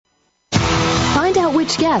Find out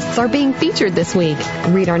which guests are being featured this week.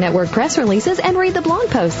 Read our network press releases and read the blog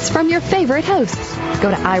posts from your favorite hosts. Go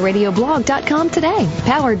to iradioblog.com today,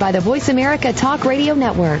 powered by the Voice America Talk Radio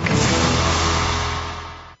Network.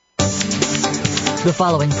 The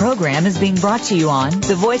following program is being brought to you on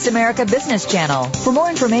the Voice America Business Channel. For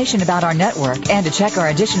more information about our network and to check our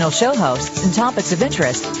additional show hosts and topics of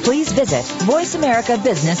interest, please visit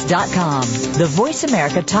voiceamericabusiness.com. The Voice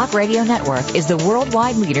America Talk Radio Network is the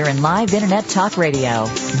worldwide leader in live Internet talk radio.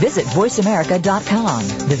 Visit voiceamerica.com.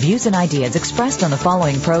 The views and ideas expressed on the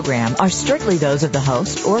following program are strictly those of the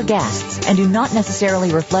host or guests and do not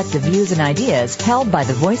necessarily reflect the views and ideas held by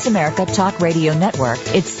the Voice America Talk Radio Network,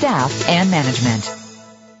 its staff, and management.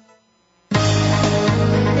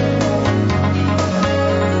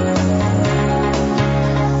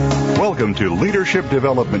 Welcome to Leadership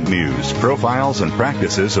Development News, profiles and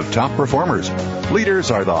practices of top performers.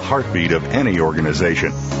 Leaders are the heartbeat of any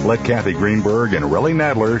organization. Let Kathy Greenberg and Relly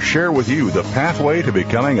Nadler share with you the pathway to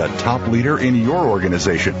becoming a top leader in your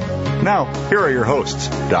organization. Now, here are your hosts,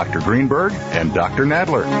 Dr. Greenberg and Dr.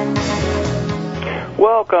 Nadler.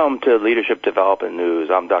 Welcome to Leadership Development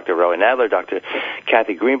News. I'm Dr. Relly Nadler. Dr.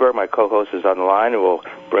 Kathy Greenberg, my co-host, is on the line, and we'll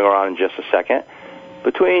bring her on in just a second.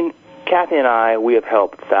 Between Kathy and I, we have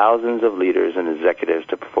helped thousands of leaders and executives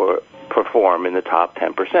to perform in the top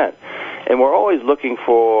 10%. And we're always looking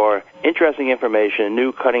for interesting information,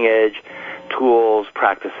 new cutting-edge tools,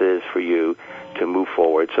 practices for you to move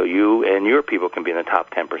forward so you and your people can be in the top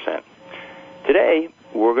 10%. Today,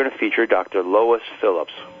 we're going to feature Dr. Lois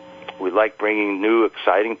Phillips. We like bringing new,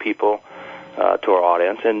 exciting people to our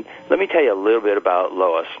audience. And let me tell you a little bit about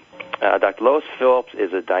Lois. Dr. Lois Phillips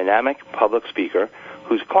is a dynamic public speaker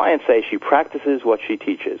whose clients say she practices what she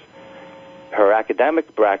teaches. Her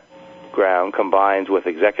academic background combines with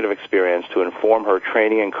executive experience to inform her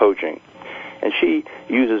training and coaching. And she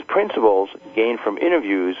uses principles gained from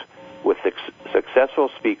interviews with successful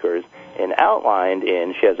speakers and outlined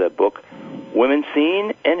in, she has a book, Women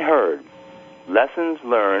Seen and Heard, Lessons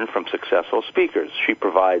Learned from Successful Speakers. She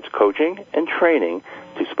provides coaching and training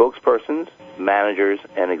to spokespersons, managers,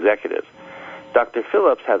 and executives. Dr.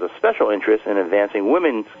 Phillips has a special interest in advancing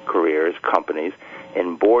women's careers, companies,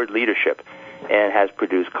 and board leadership, and has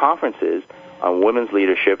produced conferences on women's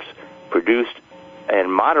leaderships, produced and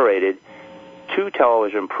moderated 2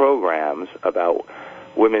 television programs about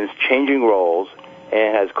women's changing roles,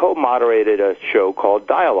 and has co-moderated a show called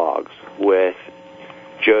Dialogues with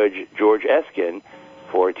Judge George Eskin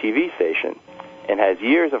for a TV station, and has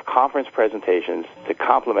years of conference presentations to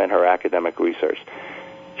complement her academic research.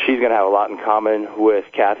 She's going to have a lot in common with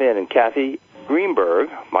Kathy, and Kathy Greenberg,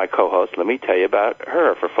 my co-host, let me tell you about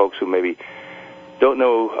her for folks who maybe don't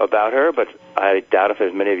know about her, but I doubt if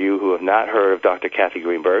there's many of you who have not heard of Dr. Kathy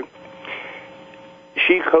Greenberg.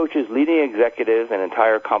 She coaches leading executives and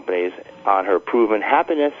entire companies on her proven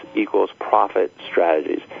happiness equals profit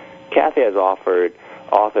strategies. Kathy has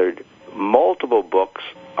authored multiple books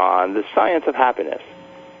on the science of happiness,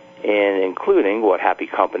 and including What Happy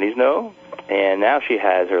Companies Know, and now she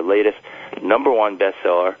has her latest #1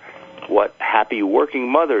 bestseller, What Happy Working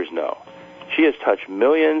Mothers Know. She has touched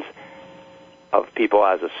millions of people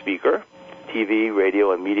as a speaker, TV,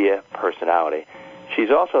 radio, and media personality. She's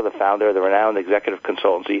also the founder of the renowned executive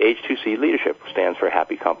consultancy H2C Leadership, which stands for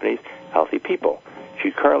Happy Companies, Healthy People.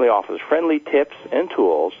 She currently offers friendly tips and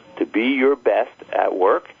tools to be your best at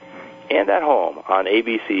work and at home on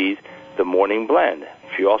ABC's The Morning Blend.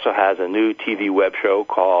 She also has a new TV web show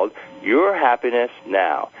called Your Happiness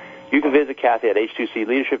Now. You can visit Kathy at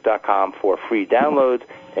h2cleadership.com for free downloads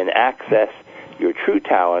and access your true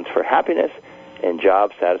talents for happiness and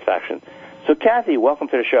job satisfaction. So, Kathy, welcome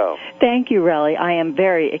to the show. Thank you, Relly. I am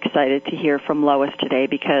very excited to hear from Lois today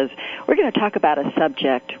because we're going to talk about a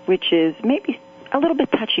subject which is maybe a little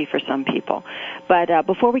bit touchy for some people. But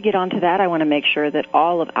before we get on to that, I want to make sure that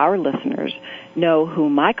all of our listeners know who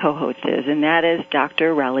my co-host is, and that is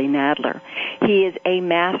Dr. Relly Nadler. He is a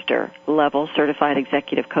master-level certified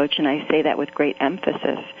executive coach, and I say that with great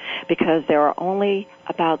emphasis because there are only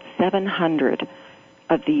about 700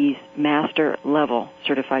 of these master-level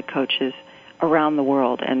certified coaches around the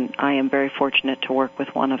world, and I am very fortunate to work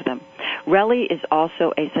with one of them. Relly is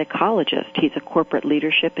also a psychologist. He's a corporate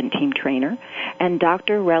leadership and team trainer, and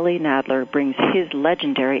Dr. Relly Nadler brings his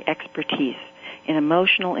legendary expertise in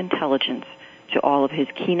emotional intelligence to all of his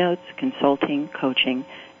keynotes, consulting, coaching,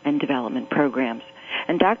 and development programs.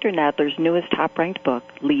 And Dr. Nadler's newest top-ranked book,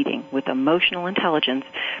 Leading with Emotional Intelligence,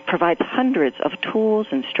 provides hundreds of tools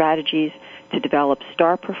and strategies to develop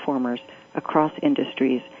star performers across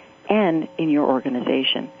industries and in your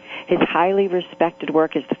organization. His highly respected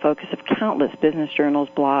work is the focus of countless business journals,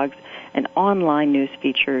 blogs, and online news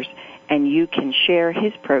features, and you can share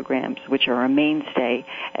his programs, which are a mainstay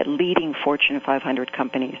at leading Fortune 500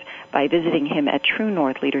 companies, by visiting him at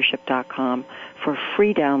truenorthleadership.com for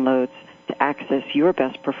free downloads to access your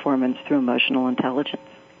best performance through emotional intelligence.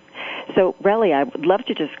 So, Relly, I would love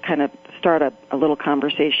to just kind of start a little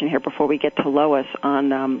conversation here before we get to Lois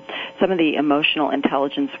on some of the emotional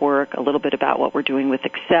intelligence work, a little bit about what we're doing with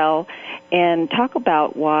Excel, and talk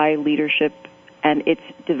about why leadership and its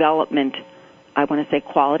development, I want to say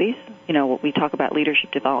qualities. You know, we talk about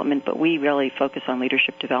leadership development, but we really focus on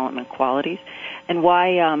leadership development qualities, and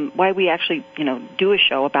why we actually, do a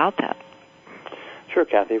show about that. Sure,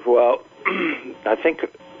 Kathy. Well, I think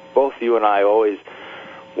both you and I always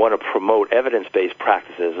want to promote evidence-based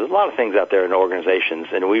practices. There's a lot of things out there in organizations,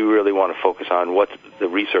 and we really want to focus on what the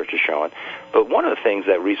research is showing. But one of the things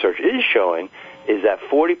that research is showing is that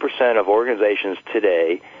 40% of organizations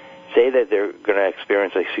today say that they're going to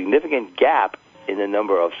experience a significant gap in the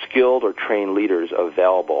number of skilled or trained leaders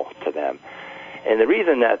available to them. And the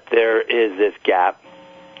reason that there is this gap,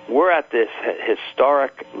 we're at this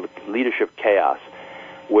historic leadership chaos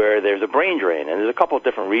where there's a brain drain, and there's a couple of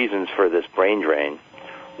different reasons for this brain drain.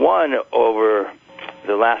 One, over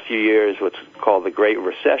the last few years, what's called the Great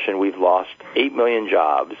Recession, we've lost 8 million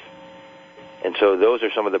jobs. And so those are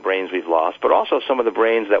some of the brains we've lost. But also some of the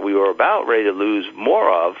brains that we were about ready to lose more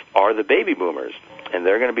of are the baby boomers. And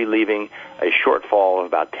they're going to be leaving a shortfall of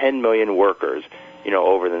about 10 million workers,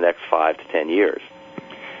 over the next 5 to 10 years.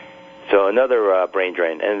 So another brain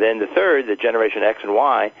drain. And then the third, the Generation X and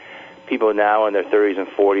Y, people now in their 30s and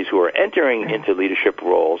 40s who are entering into leadership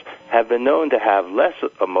roles have been known to have less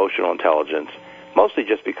emotional intelligence, mostly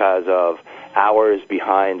just because of hours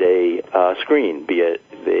behind a screen, be it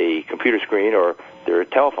the computer screen or their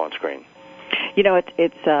telephone screen.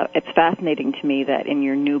 It's fascinating to me that in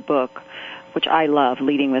your new book, which I love,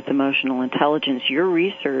 Leading with Emotional Intelligence, your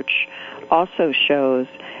research also shows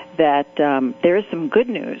that there is some good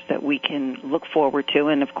news that we can look forward to.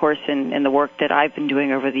 And, of course, in the work that I've been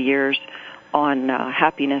doing over the years on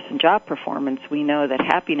happiness and job performance, we know that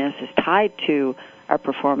happiness is tied to our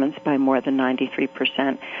performance by more than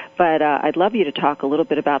 93%. But I'd love you to talk a little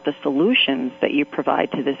bit about the solutions that you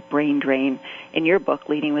provide to this brain drain in your book,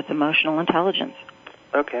 Leading with Emotional Intelligence.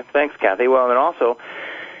 Okay. Thanks, Kathy. Well, and also,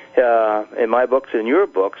 in my books and your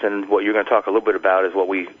books, and what you're going to talk a little bit about is what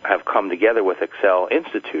we have come together with Excel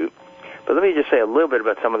Institute. But let me just say a little bit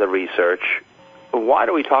about some of the research. Why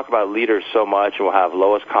do we talk about leaders so much? And we'll have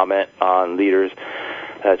Lois comment on leaders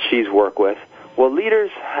that she's worked with. Well,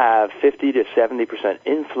 leaders have 50 to 70%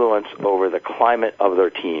 influence over the climate of their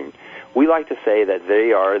team. We like to say that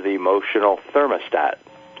they are the emotional thermostat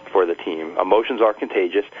for the team. Emotions are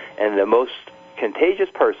contagious, and the most contagious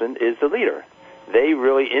person is the leader. They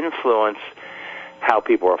really influence how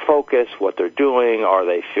people are focused, what they're doing, are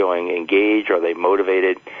they feeling engaged, are they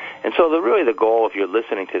motivated. And so really the goal, if you're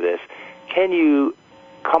listening to this, can you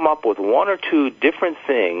come up with one or two different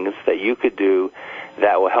things that you could do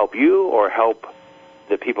that will help you or help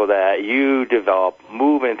the people that you develop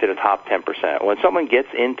move into the top 10%? When someone gets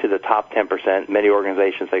into the top 10%, many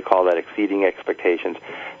organizations, they call that exceeding expectations,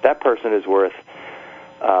 that person is worth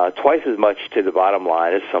twice as much to the bottom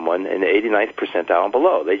line as someone in the 89th percentile and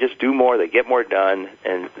below. They just do more, they get more done,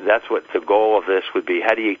 and that's what the goal of this would be.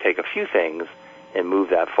 How do you take a few things and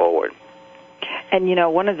move that forward? And,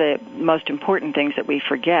 one of the most important things that we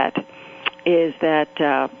forget is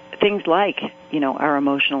that things like, our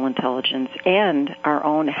emotional intelligence and our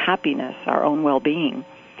own happiness, our own well-being,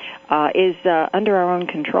 is under our own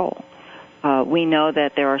control. We know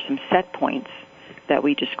that there are some set points that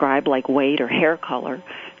we describe, like weight or hair color,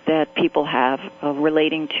 that people have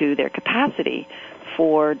relating to their capacity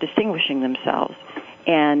for distinguishing themselves.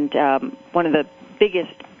 And one of the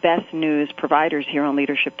biggest, best news providers here on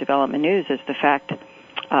Leadership Development News is the fact,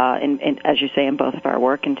 and as you say in both of our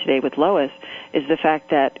work and today with Lois, is the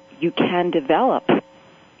fact that you can develop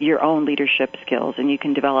your own leadership skills and you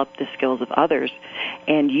can develop the skills of others,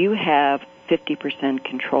 and you have 50%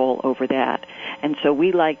 control over that. And so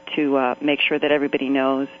we like to make sure that everybody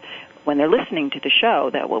knows when they're listening to the show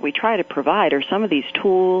that what we try to provide are some of these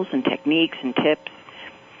tools and techniques and tips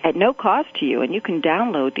at no cost to you, and you can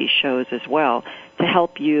download these shows as well to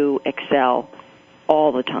help you excel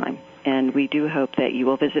all the time. And we do hope that you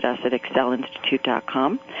will visit us at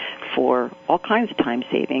excelinstitute.com for all kinds of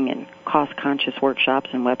time-saving and cost-conscious workshops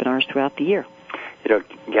and webinars throughout the year.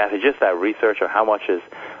 Kathy, just that research of how much is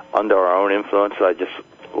under our own influence. I just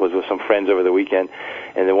was with some friends over the weekend,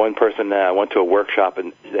 and the one person went to a workshop,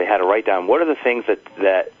 and they had to write down what are the things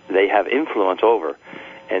that they have influence over.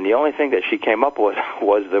 And the only thing that she came up with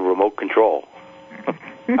was the remote control.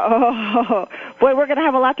 Oh, boy, we're going to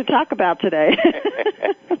have a lot to talk about today.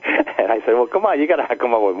 And I said, well, come on, you got to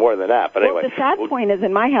come up with more than that. But anyway, the sad point is,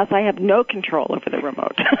 in my house, I have no control over the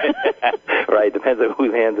remote. Right, depends on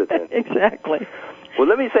whose hands it's in. Exactly. Well,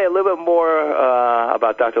 let me say a little bit more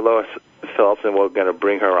about Dr. Lois Phillips, and we're going to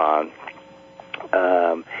bring her on.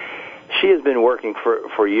 She has been working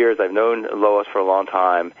for years. I've known Lois for a long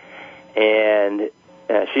time, and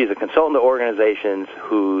she's a consultant to organizations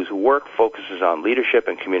whose work focuses on leadership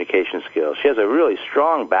and communication skills. She has a really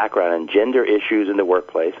strong background in gender issues in the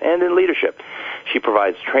workplace and in leadership. She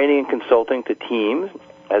provides training and consulting to teams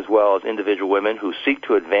as well as individual women who seek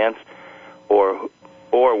to advance or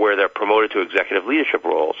where they're promoted to executive leadership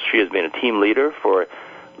roles. She has been a team leader for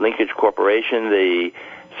Linkage Corporation, the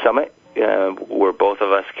summit where both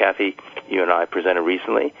of us, Kathy, you and I, presented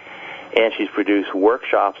recently. And she's produced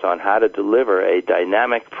workshops on how to deliver a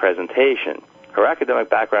dynamic presentation. Her academic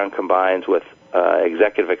background combines with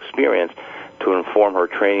executive experience to inform her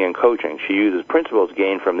training and coaching. She uses principles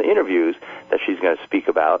gained from the interviews that she's going to speak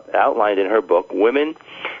about, outlined in her book, Women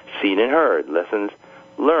Seen and Heard, Lessons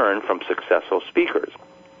Learned from Successful Speakers.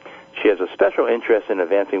 She has a special interest in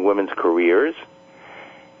advancing women's careers,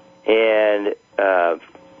 and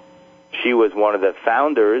she was one of the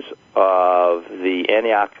founders of the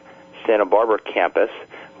Antioch Santa Barbara campus,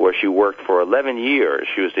 where she worked for 11 years.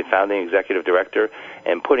 She was the founding executive director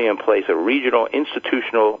and putting in place a regional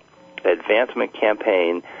institutional advancement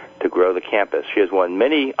campaign to grow the campus. She has won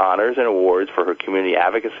many honors and awards for her community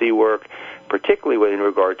advocacy work, particularly in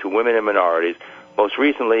regard to women and minorities. Most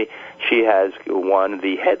recently, she has won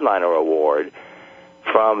the Headliner Award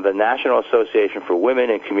from the National Association for Women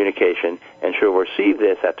in Communication, and she'll receive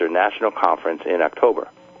this at their national conference in October.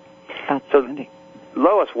 Outstanding. So,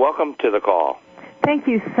 Lois, welcome to the call. Thank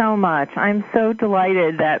you so much. I'm so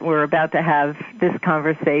delighted that we're about to have this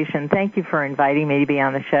conversation. Thank you for inviting me to be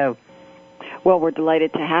on the show. Well, we're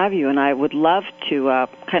delighted to have you, and I would love to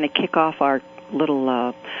kind of kick off our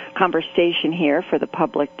little conversation here for the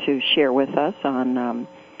public to share with us on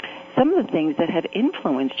some of the things that have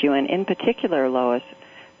influenced you, and in particular, Lois,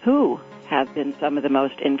 who have been some of the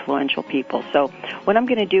most influential people. So what I'm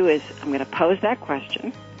going to do is I'm going to pose that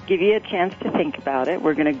question, give you a chance to think about it.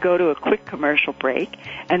 We're going to go to a quick commercial break,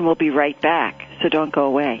 and we'll be right back, so don't go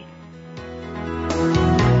away.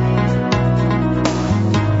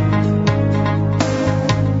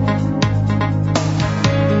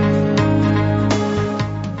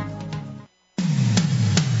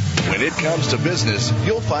 When it comes to business,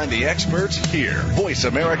 you'll find the experts here. Voice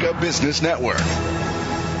America Business Network.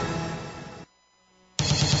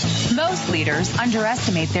 Most leaders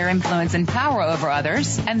underestimate their influence and power over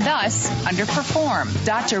others and thus underperform.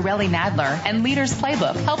 Dr. Relly Nadler and Leaders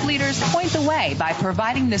Playbook help leaders point the way by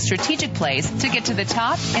providing the strategic plays to get to the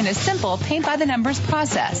top in a simple paint-by-the-numbers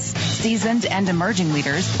process. Seasoned and emerging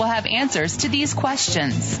leaders will have answers to these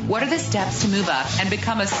questions. What are the steps to move up and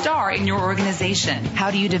become a star in your organization?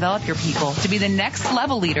 How do you develop your people to be the next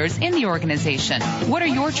level leaders in the organization? What are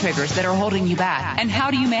your triggers that are holding you back, and how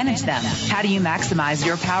do you manage them? How do you maximize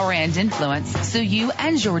your power and influence so you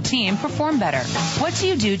and your team perform better? What do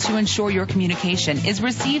you do to ensure your communication is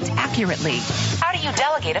received accurately? How do you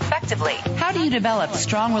delegate effectively? How do you develop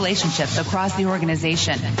strong relationships across the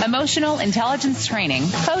organization? Emotional intelligence training,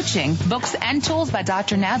 coaching, books, and tools by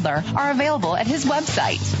Dr. Nadler are available at his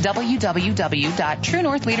website,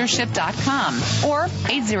 www.truenorthleadership.com or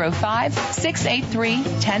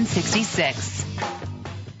 805-683-1066.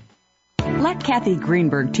 Let Kathy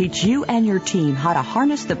Greenberg teach you and your team how to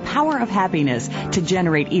harness the power of happiness to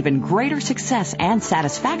generate even greater success and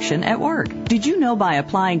satisfaction at work. Did you know by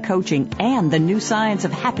applying coaching and the new science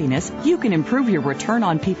of happiness, you can improve your return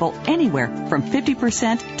on people anywhere from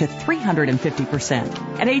 50% to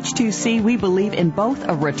 350%? At H2C, we believe in both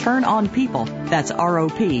a return on people, that's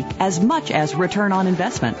ROP, as much as return on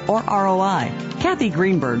investment, or ROI. Kathy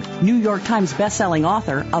Greenberg, New York Times bestselling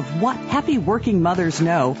author of What Happy Working Mothers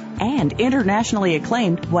Know and internationally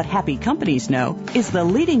acclaimed What Happy Companies Know, is the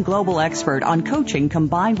leading global expert on coaching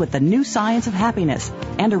combined with the new science of happiness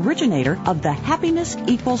and originator of the Happiness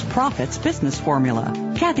Equals Profits business formula.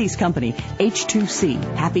 Kathy's company,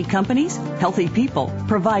 H2C, Happy Companies, Healthy People,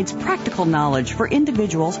 provides practical knowledge for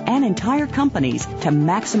individuals and entire companies to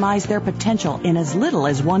maximize their potential in as little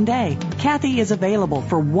as one day. Kathy is available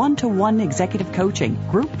for one-to-one executive coaching,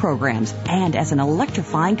 group programs, and as an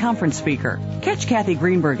electrifying conference speaker. Catch Kathy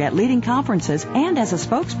Greenberg at leading conferences and as a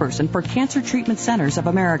spokesperson for Cancer Treatment Centers of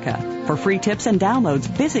America. For free tips and downloads,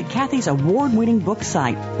 visit Kathy's award-winning book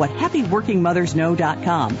site,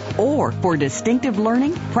 whathappyworkingmothersknow.com. Or for distinctive learning,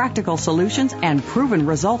 training, practical solutions, and proven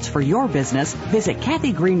results for your business, visit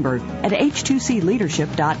Kathy Greenberg at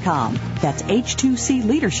h2cleadership.com. That's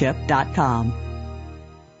h2cleadership.com.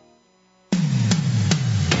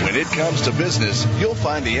 When it comes to business, you'll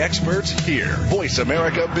find the experts here. Voice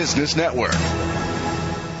America Business Network.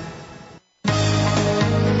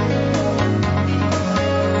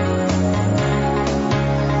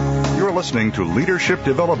 Listening to Leadership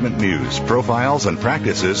Development News, profiles and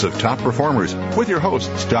practices of top performers with your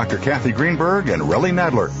hosts, Dr. Kathy Greenberg and Relly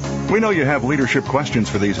Nadler. We know you have leadership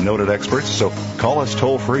questions for these noted experts, so call us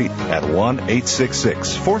toll-free at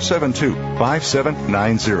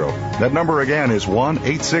 1-866-472-5790. That number again is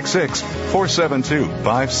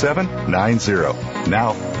 1-866-472-5790.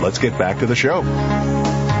 Now, let's get back to the show.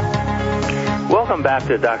 Welcome back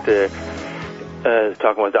to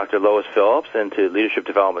talking with Dr. Lois Phillips and to Leadership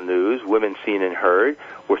Development News, Women Seen and Heard.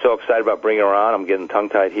 We're so excited about bringing her on. I'm getting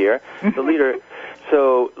tongue-tied here.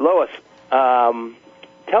 So, Lois,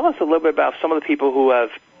 tell us a little bit about some of the people who have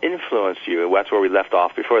influenced you. That's where we left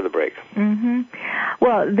off before the break. Mm-hmm.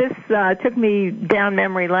 Well, this took me down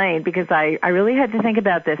memory lane because I really had to think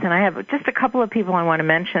about this, and I have just a couple of people I want to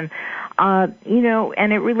mention. And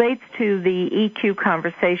it relates to the EQ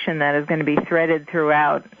conversation that is going to be threaded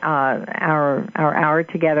throughout our hour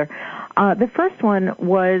together. The first one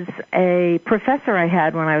was a professor I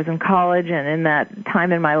had when I was in college, and in that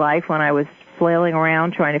time in my life when I was flailing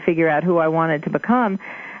around trying to figure out who I wanted to become.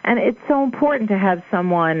 And it's so important to have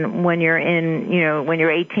someone when you're when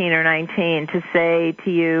you're 18 or 19 to say to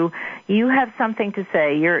you, you have something to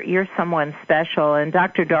say. You're someone special. And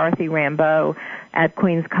Dr. Dorothy Rambeau at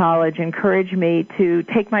Queens College encouraged me to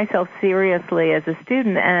take myself seriously as a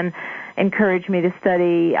student and encouraged me to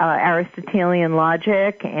study Aristotelian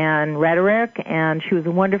logic and rhetoric, and she was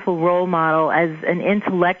a wonderful role model as an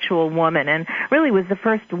intellectual woman, and really was the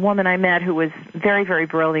first woman I met who was very, very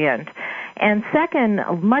brilliant. And second,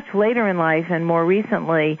 much later in life and more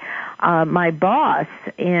recently, my boss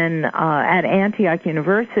at Antioch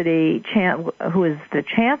University, who is the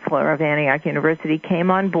chancellor of Antioch University, came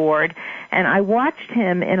on board, and I watched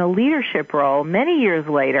him in a leadership role many years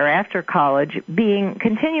later after college,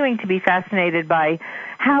 continuing to be fascinated by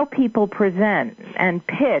how people present and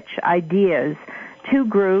pitch ideas to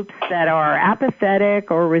groups that are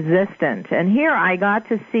apathetic or resistant. And here I got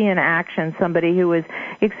to see in action somebody who was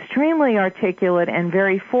extremely articulate and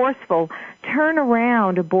very forceful turn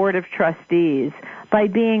around a board of trustees by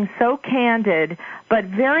being so candid but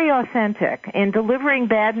very authentic in delivering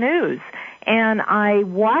bad news. And I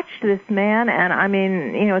watched this man, and I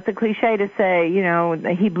mean, it's a cliche to say,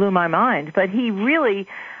 he blew my mind, but he really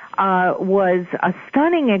was a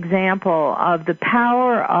stunning example of the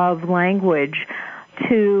power of language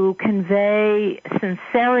to convey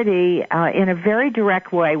sincerity in a very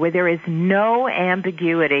direct way where there is no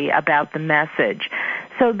ambiguity about the message.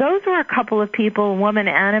 So those were a couple of people, a woman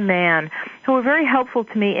and a man, who were very helpful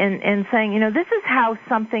to me in saying, this is how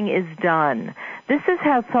something is done. This is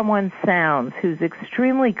how someone sounds who's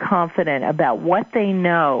extremely confident about what they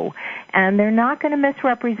know, and they're not going to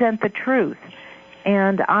misrepresent the truth.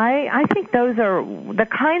 And I think those are the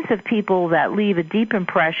kinds of people that leave a deep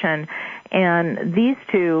impression, and these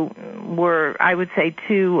two were, I would say,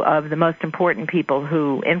 two of the most important people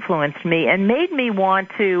who influenced me and made me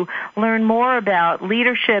want to learn more about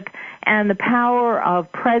leadership and the power of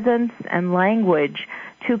presence and language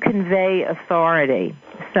to convey authority.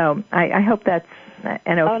 So I hope that's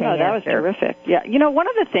an okay answer. That was terrific. Yeah, one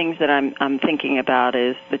of the things that I'm thinking about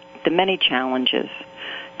is the many challenges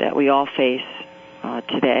that we all face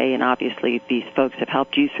today, and obviously these folks have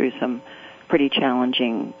helped you through some pretty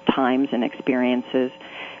challenging times and experiences.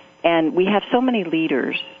 And we have so many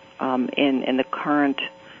leaders in the current,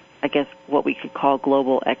 I guess, what we could call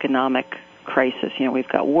global economic crisis. We've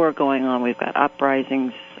got war going on, we've got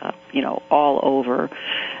uprisings, all over.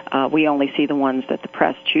 We only see the ones that the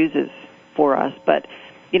press chooses for us. But,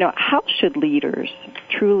 how should leaders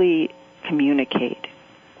truly communicate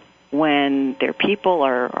when their people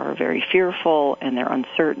are very fearful and they're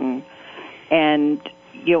uncertain? And,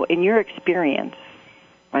 in your experience,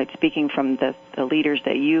 right, speaking from the leaders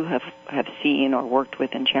that you have seen or worked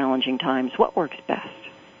with in challenging times, what works best?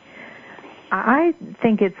 I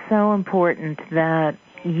think it's so important that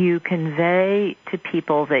you convey to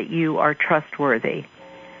people that you are trustworthy.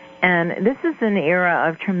 And this is an era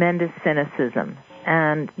of tremendous cynicism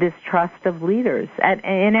and distrust of leaders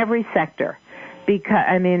in every sector. Because,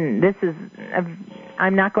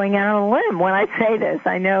 I'm not going out on a limb when I say this.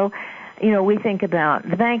 I know, we think about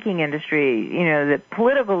the banking industry, the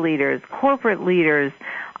political leaders, corporate leaders.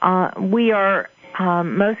 We are,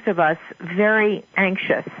 most of us, very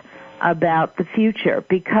anxious about the future,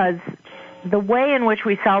 because the way in which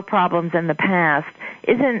we solved problems in the past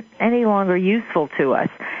isn't any longer useful to us.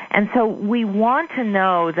 And so we want to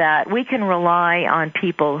know that we can rely on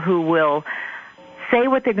people who will say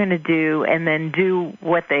what they're going to do and then do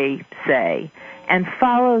what they say and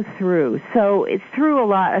follow through. So it's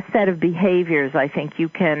through a set of behaviors, I think, you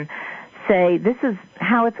can say, this is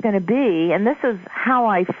how it's going to be, and this is how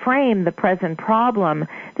I frame the present problem.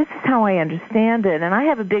 This is how I understand it, and I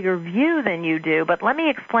have a bigger view than you do, but let me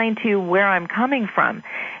explain to you where I'm coming from.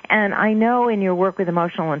 And I know in your work with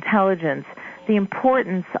emotional intelligence the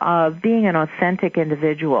importance of being an authentic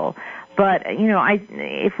individual. But,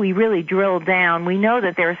 if we really drill down, we know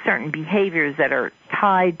that there are certain behaviors that are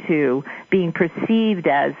tied to being perceived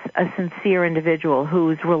as a sincere individual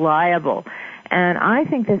who's reliable. And I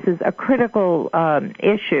think this is a critical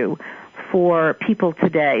issue for people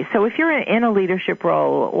today. So if you're in a leadership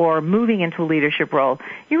role or moving into a leadership role,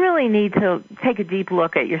 you really need to take a deep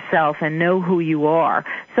look at yourself and know who you are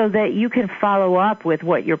so that you can follow up with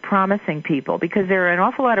what you're promising people, because there are an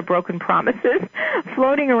awful lot of broken promises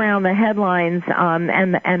floating around the headlines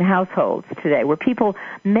and households today, where people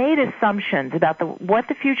made assumptions about what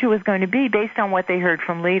the future was going to be based on what they heard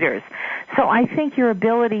from leaders. So I think your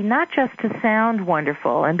ability not just to sound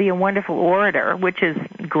wonderful and be a wonderful orator, which is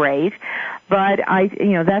great, but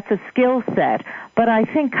that's a skill set. But I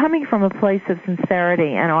think coming from a place of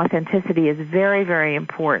sincerity and authenticity is very, very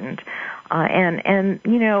important. And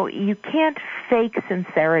you can't fake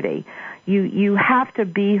sincerity. You have to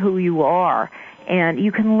be who you are. And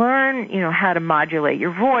you can learn, how to modulate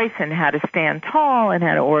your voice and how to stand tall and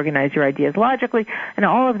how to organize your ideas logically. And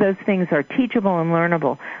all of those things are teachable and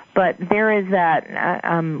learnable. But there is that,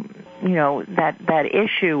 that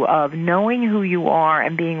issue of knowing who you are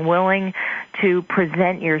and being willing to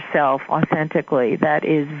present yourself authentically. That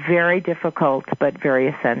is very difficult, but very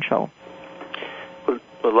essential. Well,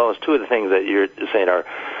 Lois, two of the things that you're saying are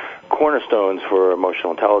cornerstones for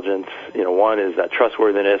emotional intelligence. One is that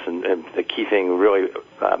trustworthiness, and the key thing really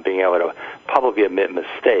being able to publicly admit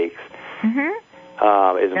mistakes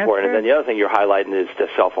is important. And then the other thing you're highlighting is the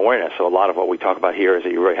self-awareness. So a lot of what we talk about here is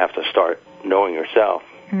that you really have to start knowing yourself.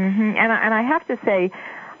 And I have to say,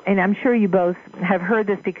 and I'm sure you both have heard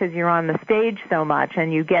this because you're on the stage so much,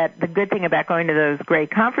 and you get the good thing about going to those great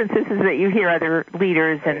conferences is that you hear other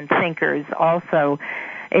leaders and thinkers also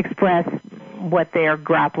express what they are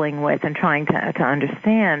grappling with and trying to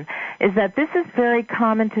understand, is that this is very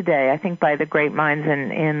common today, I think, by the great minds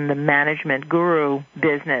in the management guru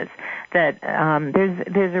business, that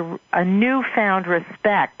there's a newfound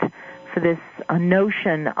respect for this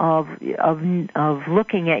notion of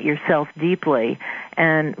looking at yourself deeply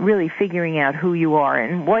and really figuring out who you are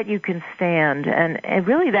and what you can stand. And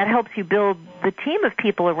really that helps you build the team of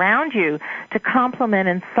people around you to complement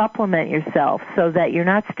and supplement yourself so that you're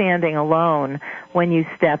not standing alone when you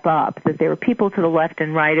step up, that there are people to the left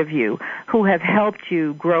and right of you who have helped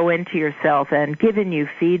you grow into yourself and given you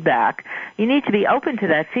feedback. You need to be open to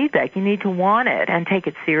that feedback. You need to want it and take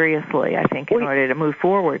it seriously, I think, in order to move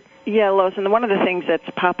forward. Yeah, Lois, and one of the things that's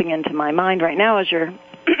popping into my mind right now as you're,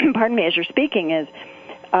 as you're speaking is,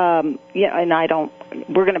 we're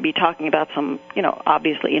going to be talking about some,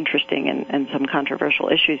 obviously interesting and some controversial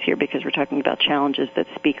issues here because we're talking about challenges that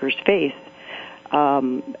speakers face.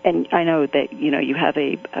 And I know that, you have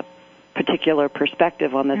a particular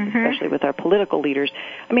perspective on this, especially with our political leaders.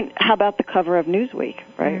 I mean, how about the cover of Newsweek,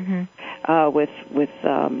 right? With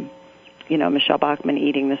Michelle Bachmann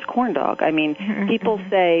eating this corn dog. I mean, people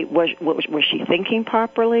say, was she thinking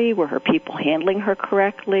properly? Were her people handling her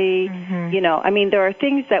correctly? There are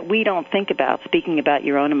things that we don't think about, speaking about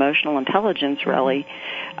your own emotional intelligence, really,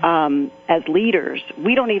 as leaders.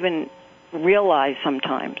 We don't even realize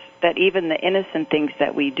sometimes that even the innocent things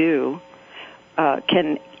that we do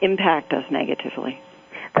can impact us negatively.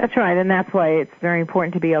 That's right, and that's why it's very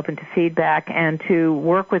important to be open to feedback and to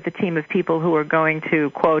work with a team of people who are going to,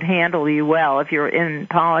 quote, handle you well if you're in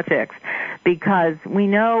politics, because we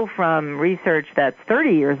know from research that's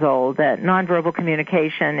 30 years old that nonverbal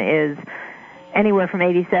communication is anywhere from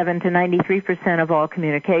 87 to 93% of all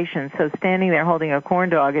communication. So standing there holding a corn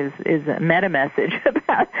dog is a meta message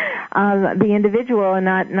about the individual and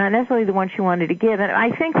not necessarily the one she wanted to give. And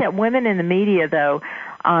I think that women in the media, though,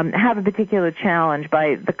 have a particular challenge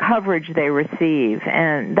by the coverage they receive,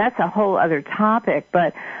 and that's a whole other topic.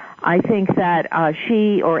 But I think that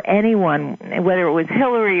she or anyone, whether it was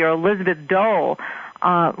Hillary or Elizabeth Dole,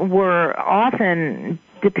 were often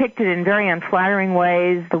depicted in very unflattering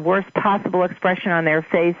ways, the worst possible expression on their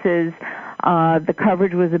faces. The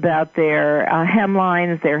coverage was about their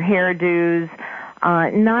hemlines, their hairdos,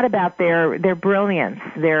 not about their brilliance,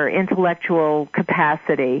 their intellectual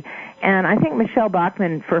capacity. And I think Michelle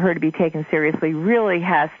Bachmann, for her to be taken seriously, really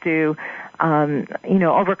has to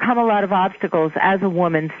overcome a lot of obstacles as a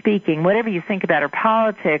woman speaking, whatever you think about her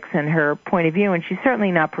politics and her point of view, and she's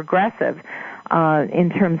certainly not progressive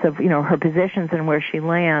in terms of, her positions and where she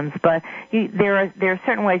lands. But there are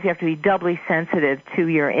certain ways you have to be doubly sensitive to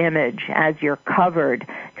your image as you're covered,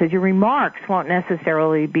 because your remarks won't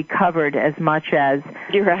necessarily be covered as much as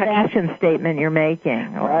the fashion statement you're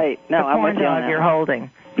making. Right. No, I'm with you on that. You're holding.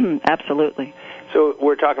 Absolutely. So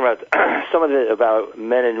we're talking about some of it about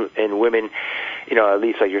men and women, at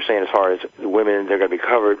least like you're saying, as far as women, they're going to be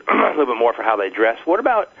covered a little bit more for how they dress. What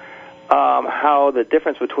about how the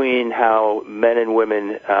difference between how men and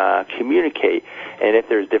women communicate, and if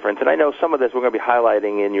there's difference? And I know some of this we're going to be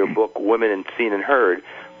highlighting in your book, Women and Seen and Heard.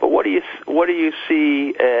 But what do you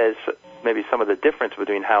see as maybe some of the difference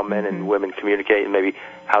between how men and women communicate, and maybe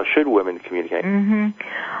how should women communicate?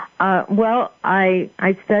 Well, I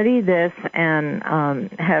study this and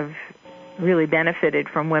have really benefited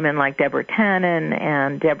from women like Deborah Tannen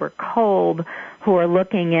and Deborah Kolb, who are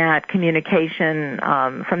looking at communication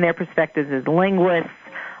from their perspectives as linguists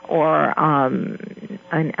or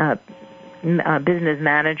business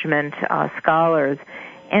management scholars.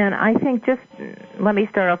 And I think let me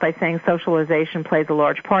start off by saying socialization plays a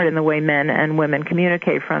large part in the way men and women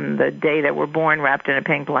communicate from the day that we're born wrapped in a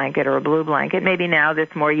pink blanket or a blue blanket. Maybe now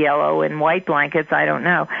there's more yellow and white blankets, I don't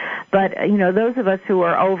know. But, those of us who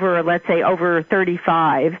are over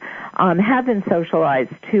 35, have been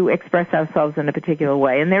socialized to express ourselves in a particular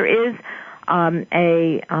way. And there is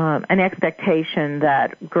an expectation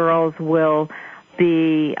that girls will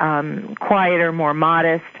be quieter, more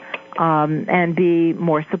modest, and be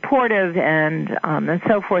more supportive and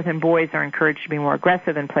so forth, and boys are encouraged to be more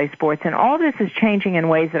aggressive and play sports. And all this is changing in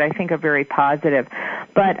ways that I think are very positive.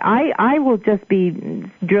 But I will just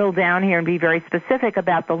drill down here and be very specific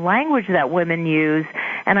about the language that women use.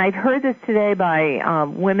 And I've heard this today by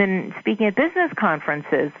women speaking at business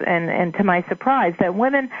conferences, and to my surprise, that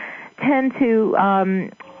women tend to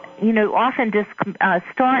often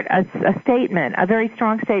start a statement, a very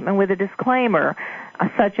strong statement, with a disclaimer,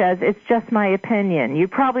 such as, "It's just my opinion. You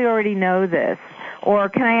probably already know this," or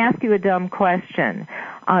 "Can I ask you a dumb question?"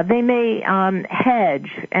 They may hedge,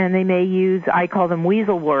 and they may use, I call them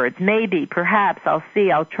weasel words, maybe, perhaps, I'll see,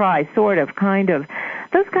 I'll try, sort of, kind of.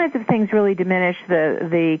 Those kinds of things really diminish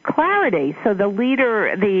the clarity. So the leader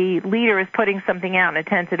is putting something out in a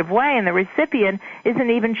tentative way, and the recipient isn't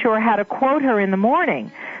even sure how to quote her in the morning.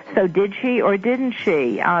 So did she or didn't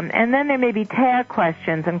she? And then there may be tag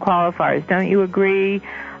questions and qualifiers. Don't you agree?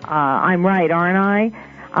 I'm right, aren't I?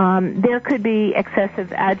 There could be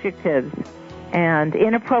excessive adjectives and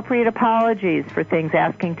inappropriate apologies for things,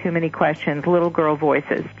 asking too many questions, little girl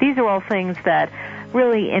voices. These are all things that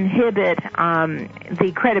really inhibit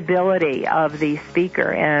the credibility of the speaker,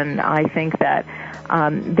 and I think that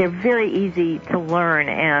they're very easy to learn,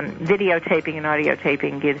 and videotaping and audio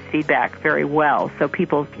taping gives feedback very well, so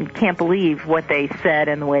people can't believe what they said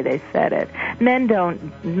and the way they said it. Men don't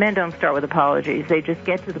start with apologies. They just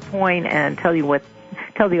get to the point and tell the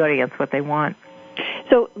audience what they want.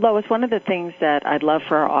 So, Lois, one of the things that I'd love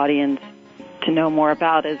for our audience to know more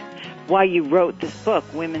about is why you wrote this book,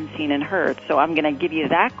 Women Seen and Heard. So I'm going to give you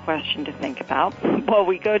that question to think about while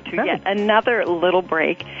we go to yet another little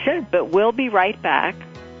break. Sure. But we'll be right back,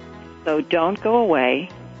 so don't go away.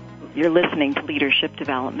 You're listening to Leadership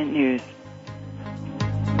Development News.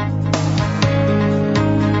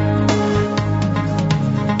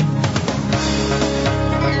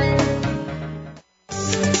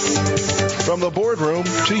 From the boardroom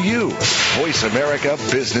to you, Voice America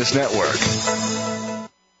Business Network.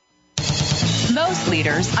 Most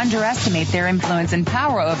leaders underestimate their influence and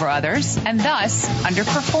power over others and thus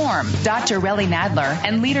underperform. Dr. Relly Nadler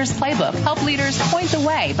and Leaders Playbook help leaders point the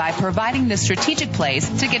way by providing the strategic plays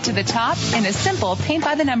to get to the top in a simple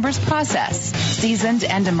paint-by-the-numbers process. Seasoned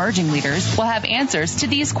and emerging leaders will have answers to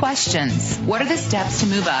these questions. What are the steps to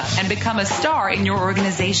move up and become a star in your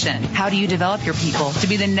organization? How do you develop your people to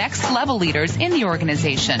be the next level leaders in the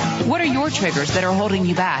organization? What are your triggers that are holding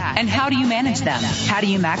you back, and how do you manage them? How do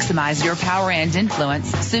you maximize your power and influence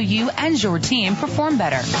so you and your team perform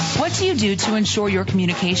better? What do you do to ensure your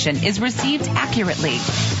communication is received accurately?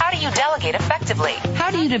 How do you delegate effectively?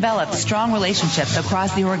 How do you develop strong relationships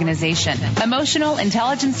across the organization? Emotional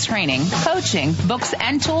intelligence training, coaching, books,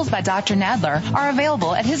 and tools by Dr. Nadler are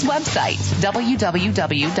available at his website,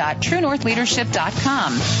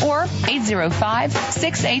 www.truenorthleadership.com or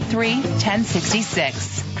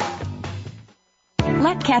 805-683-1066.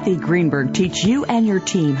 Let Kathy Greenberg teach you and your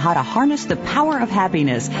team how to harness the power of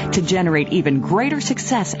happiness to generate even greater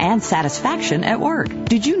success and satisfaction at work.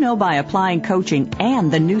 Did you know by applying coaching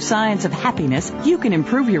and the new science of happiness, you can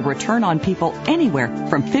improve your return on people anywhere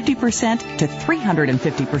from 50% to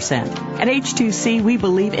 350%? At H2C, we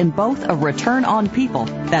believe in both a return on people,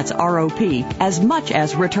 that's ROP, as much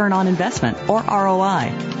as return on investment, or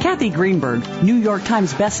ROI. Kathy Greenberg, New York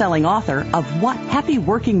Times bestselling author of What Happy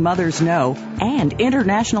Working Mothers Know and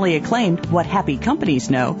internationally acclaimed What Happy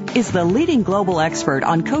Companies Know, is the leading global expert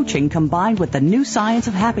on coaching combined with the new science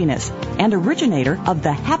of happiness and originator of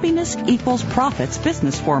the Happiness Equals Profits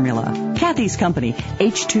business formula. Kathy's company,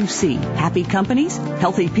 H2C, Happy Companies,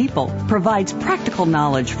 Healthy People, provides practical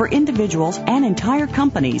knowledge for individuals and entire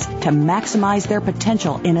companies to maximize their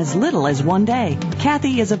potential in as little as one day.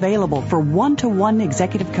 Kathy is available for one-to-one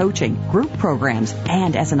executive coaching, group programs,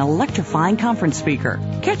 and as an electrifying conference speaker.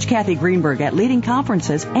 Catch Kathy Greenberg at leading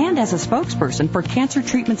conferences and as a spokesperson for Cancer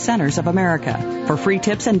Treatment Centers of America. For free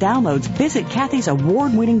tips and downloads, visit Kathy's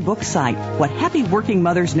award-winning book site,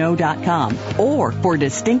 WhatHappyWorkingMothersKnow.com. Or for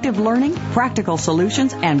distinctive learning, practical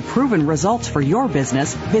solutions, and proven results for your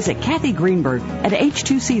business, visit Kathy Greenberg at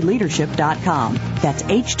H2CLeadership.com. That's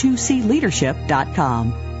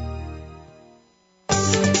H2CLeadership.com.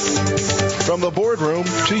 From the boardroom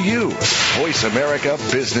to you, Voice America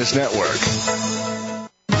Business Network.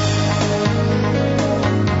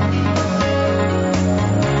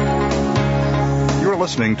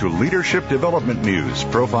 Listening to Leadership Development News,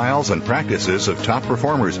 profiles and practices of top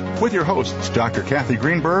performers with your hosts, Dr. Kathy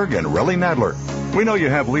Greenberg and Relly Nadler. We know you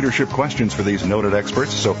have leadership questions for these noted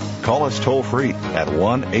experts, so call us toll-free at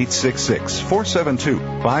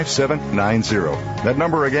 1-866-472-5790. That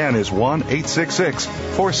number again is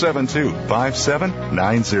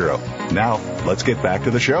 1-866-472-5790. Now, let's get back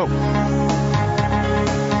to the show.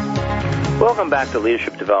 Welcome back to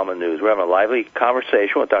Leadership Development News. We're having a lively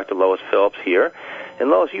conversation with Dr. Lois Phillips here. And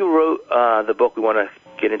Lois, you wrote the book. We want to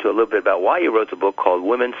get into a little bit about why you wrote the book called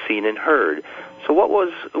Women Seen and Heard. So what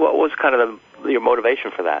was kind of your motivation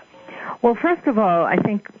for that? Well, first of all, I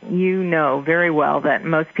think you know very well that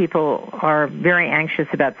most people are very anxious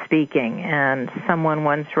about speaking, and someone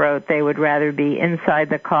once wrote they would rather be inside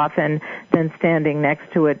the coffin than standing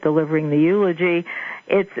next to it delivering the eulogy.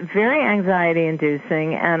 It's very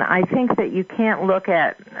anxiety-inducing, and I think that you can't look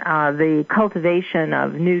at the cultivation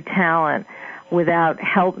of new talent without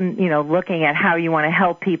looking at how you want to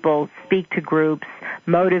help people speak to groups,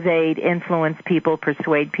 motivate, influence people,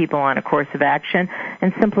 persuade people on a course of action,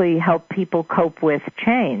 and simply help people cope with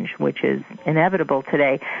change, which is inevitable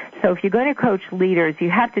today. So if you're going to coach leaders, you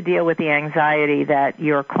have to deal with the anxiety that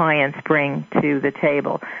your clients bring to the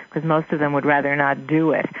table, because most of them would rather not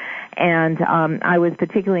do it. And I was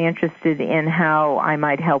particularly interested in how I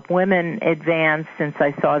might help women advance, since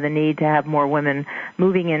I saw the need to have more women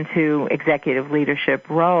moving into executive leadership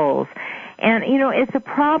roles. And, it's a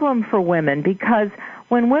problem for women, because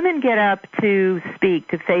when women get up to speak,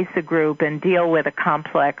 to face a group and deal with a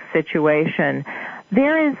complex situation,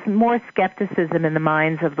 there is more skepticism in the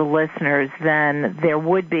minds of the listeners than there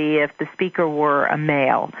would be if the speaker were a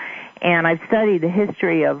male. And I've studied the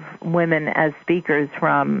history of women as speakers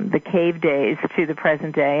from the cave days to the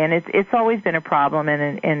present day, and it's always been a problem,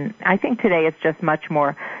 and I think today it's just much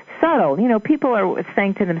more subtle. People are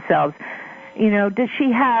saying to themselves, does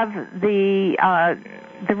she have the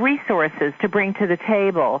resources to bring to the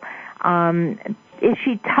table? Is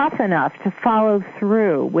she tough enough to follow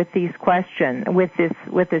through with these questions, with this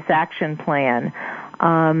action plan?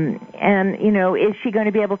 And is she going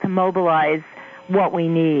to be able to mobilize what we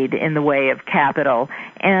need in the way of capital?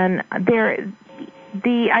 And I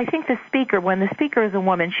think the speaker, when the speaker is a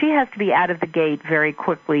woman, she has to be out of the gate very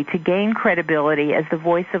quickly to gain credibility as the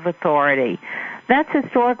voice of authority. That's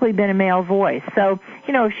historically been a male voice. So,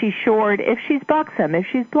 if she's short, if she's buxom, if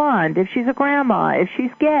she's blonde, if she's a grandma, if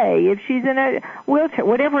she's gay, if she's in a wheelchair,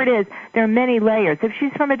 whatever it is, there are many layers. If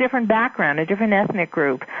she's from a different background, a different ethnic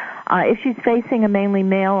group, if she's facing a mainly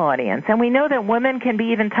male audience. And we know that women can be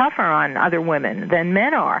even tougher on other women than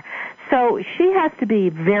men are. So she has to be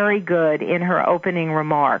very good in her opening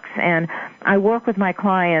remarks. And I work with my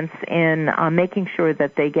clients in making sure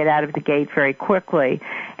that they get out of the gate very quickly.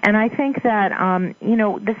 And I think that,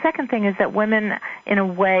 the second thing is that women, in a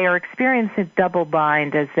way, are experiencing double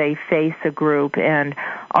bind as they face a group and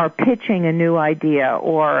are pitching a new idea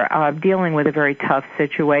or dealing with a very tough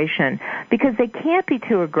situation, because they can't be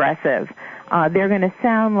too aggressive. They're going to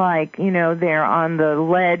sound like, they're on the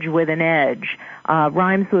ledge with an edge.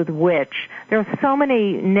 Rhymes with witch. There are so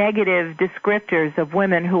many negative descriptors of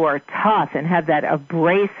women who are tough and have that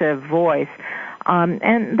abrasive voice.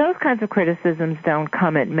 And those kinds of criticisms don't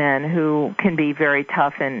come at men who can be very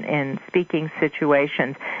tough in speaking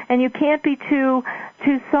situations. And you can't be too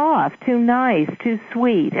soft, too nice, too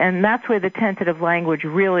sweet. And that's where the tentative language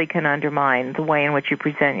really can undermine the way in which you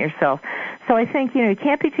present yourself. So I think, you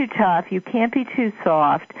can't be too tough. You can't be too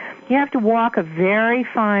soft. You have to walk a very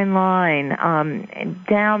fine line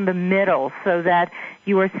down the middle so that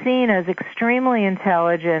you are seen as extremely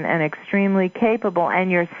intelligent and extremely capable, and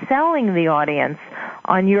you're selling the audience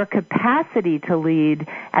on your capacity to lead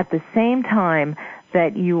at the same time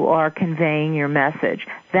that you are conveying your message.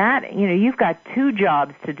 That, you've got two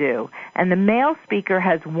jobs to do, and the male speaker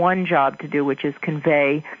has one job to do, which is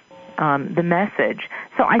convey the message.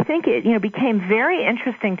 So I think it, became very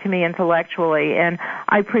interesting to me intellectually, and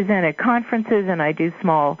I present at conferences and I do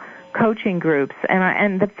small coaching groups,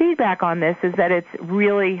 and the feedback on this is that it's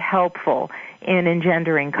really helpful in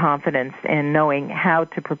engendering confidence in knowing how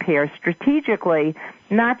to prepare strategically,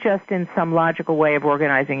 not just in some logical way of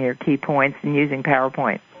organizing your key points and using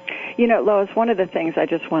PowerPoint. Lois, one of the things I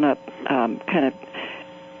just want to kind of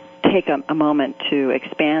take a moment to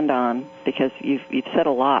expand on, because you've said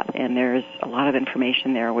a lot, and there's a lot of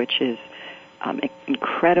information there which is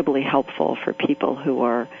incredibly helpful for people who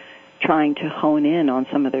are trying to hone in on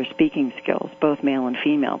some of their speaking skills, both male and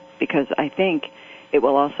female, because I think it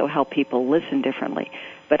will also help people listen differently.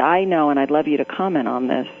 But I know, and I'd love you to comment on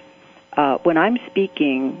this, when I'm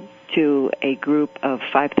speaking to a group of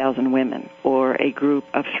 5,000 women or a group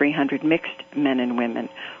of 300 mixed men and women,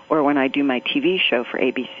 or when I do my TV show for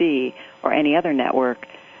ABC or any other network,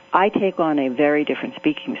 I take on a very different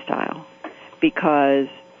speaking style, because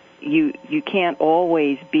you can't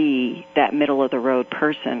always be that middle-of-the-road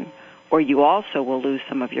person, or you also will lose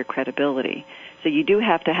some of your credibility. So you do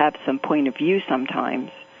have to have some point of view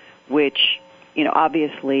sometimes, which,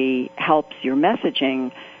 obviously helps your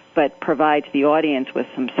messaging, but provides the audience with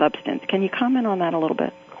some substance. Can you comment on that a little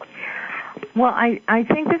bit? Well, I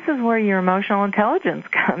think this is where your emotional intelligence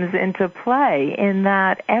comes into play, in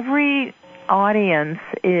that every audience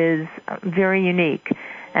is very unique.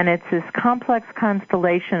 And it's this complex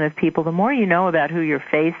constellation of people. The more you know about who you're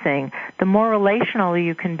facing, the more relational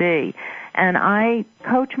you can be. And I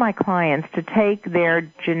coach my clients to take their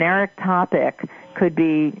generic topic, could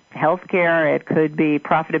be healthcare, it could be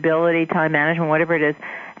profitability, time management, whatever it is,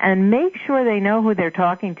 and make sure they know who they're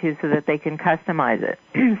talking to so that they can customize it.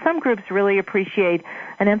 Some groups really appreciate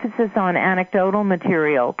an emphasis on anecdotal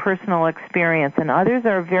material, personal experience, and others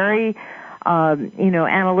are very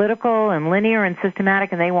analytical and linear and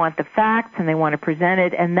systematic, and they want the facts and they want to present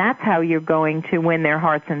it, and that's how you're going to win their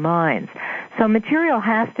hearts and minds. So material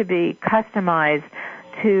has to be customized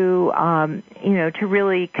to, to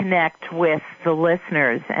really connect with the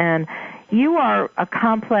listeners. And you are a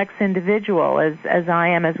complex individual, as I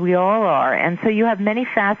am, as we all are, and so you have many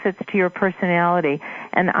facets to your personality,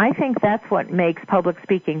 and I think that's what makes public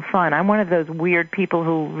speaking fun. I'm one of those weird people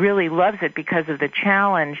who really loves it because of the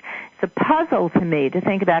challenge. It's a puzzle to me to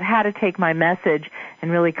think about how to take my message and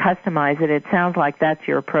really customize it. It sounds like that's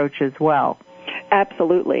your approach as well.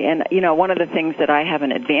 Absolutely, and one of the things that I have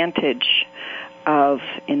an advantage of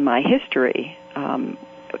in my history,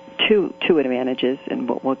 two advantages, and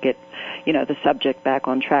we'll get the subject back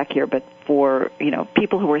on track here, but for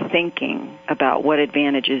people who are thinking about what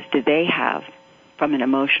advantages do they have from an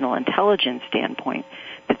emotional intelligence standpoint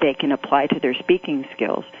that they can apply to their speaking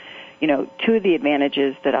skills, two of the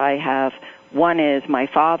advantages that I have, one is my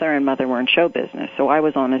father and mother were in show business, so I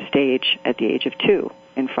was on a stage at the age of 2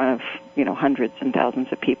 in front of hundreds and thousands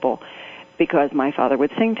of people, because my father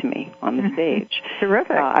would sing to me on the stage.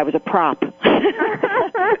 Terrific. I was a prop,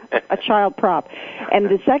 a child prop. And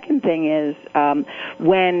the second thing is,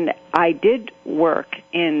 when I did work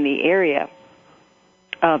in the area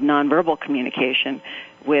of nonverbal communication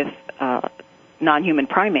with non-human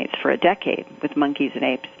primates for a decade, with monkeys and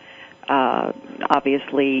apes,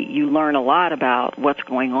 obviously you learn a lot about what's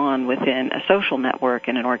going on within a social network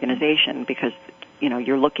and an organization, because,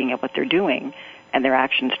 you're looking at what they're doing, and their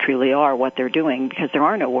actions truly are what they're doing, because there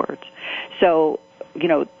are no words. So,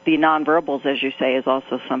 the nonverbals, as you say, is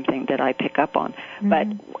also something that I pick up on. Mm-hmm.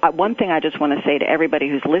 But one thing I just want to say to everybody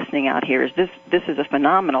who's listening out here is this is a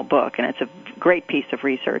phenomenal book, and it's a great piece of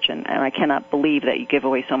research, and I cannot believe that you give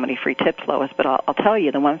away so many free tips, Lois. But I'll tell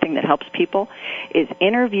you, the one thing that helps people is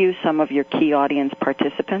interview some of your key audience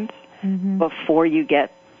participants before you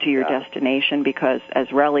get to your destination, because, as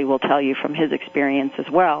Relly will tell you from his experience as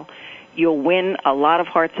well, you'll win a lot of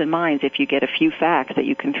hearts and minds if you get a few facts that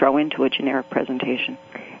you can throw into a generic presentation.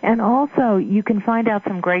 And also, you can find out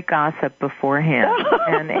some great gossip beforehand,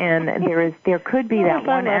 and there could be that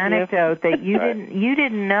one anecdote that you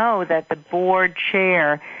didn't know that the board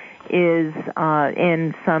chair is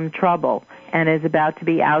in some trouble and is about to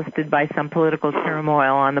be ousted by some political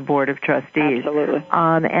turmoil on the board of trustees. Absolutely.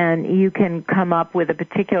 And you can come up with a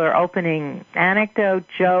particular opening anecdote,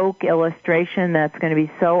 joke, illustration that's going to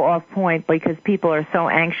be so off point because people are so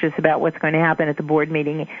anxious about what's going to happen at the board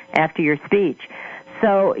meeting after your speech.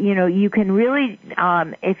 So, you can really,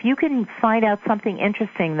 if you can find out something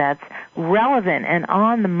interesting that's relevant and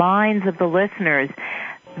on the minds of the listeners,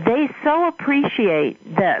 they so appreciate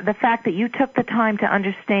the fact that you took the time to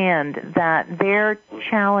understand that they're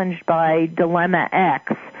challenged by dilemma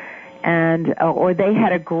X, or they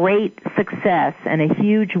had a great success and a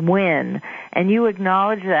huge win, and you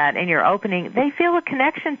acknowledge that in your opening. They feel a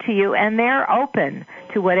connection to you, and they're open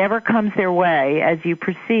to whatever comes their way as you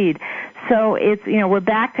proceed. So it's, we're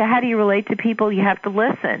back to how do you relate to people? You have to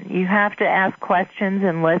listen. You have to ask questions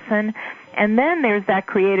and listen. And then there's that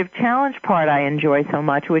creative challenge part I enjoy so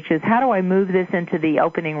much, which is how do I move this into the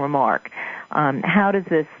opening remark? How does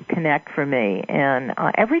this connect for me? And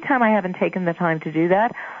every time I haven't taken the time to do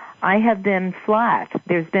that, I have been flat.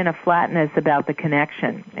 There's been a flatness about the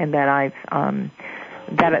connection, and that I've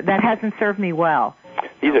that hasn't served me well.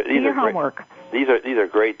 These are your homework. These are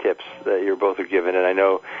great tips that you both are giving, and I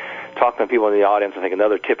know talking to people in the audience, I think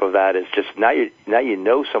another tip of that is just now you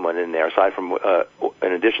know someone in there, aside from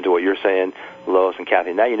in addition to what you're saying, Lois and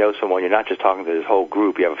Kathy. Now you know someone. You're not just talking to this whole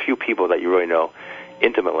group. You have a few people that you really know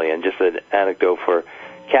intimately. And just an anecdote for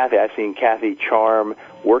Kathy, I've seen Kathy charm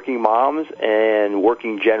working moms and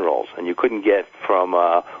working generals, and you couldn't get from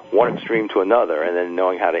one extreme to another. And then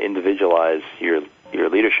knowing how to individualize your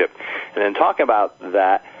leadership, and then talking about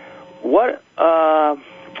that, what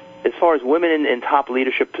as far as women in top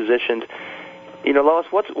leadership positions, Lois,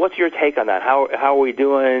 what's your take on that? How are we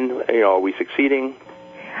doing? Are we succeeding?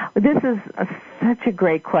 This is such a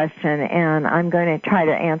great question, and I'm going to try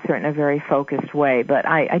to answer it in a very focused way. But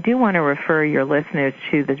I do want to refer your listeners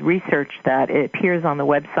to the research that appears on the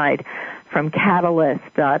website from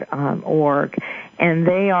catalyst.org, and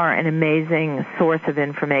they are an amazing source of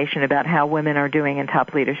information about how women are doing in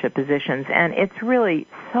top leadership positions. And it's really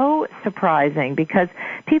so surprising because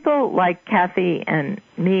people like Kathy and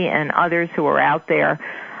me and others who are out there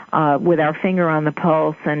with our finger on the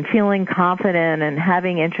pulse and feeling confident and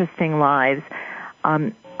having interesting lives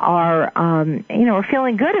are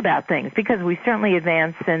feeling good about things because we certainly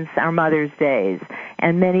advanced since our mother's days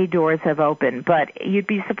and many doors have opened. But you'd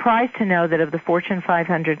be surprised to know that of the Fortune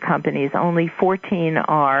 500 companies, only 14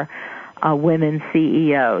 are women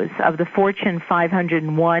CEOs. Of the Fortune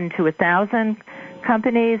 501 to 1,000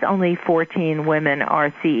 companies, only 14 women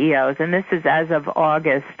are CEOs, and this is as of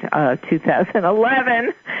August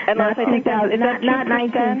 2011. And I think not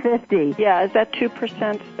 1950. Yeah, is that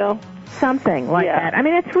 2% still? Something like that. I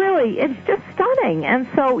mean, it's just stunning. And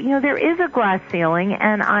so, there is a glass ceiling,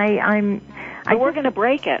 and we're going to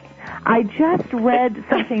break it. I just read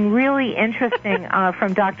something really interesting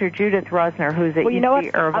from Dr. Judith Rosner, who's at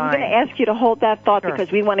UC Irvine. I'm going to ask you to hold that thought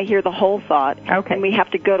because we want to hear the whole thought. Okay. And we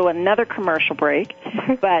have to go to another commercial break.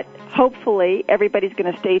 But hopefully everybody's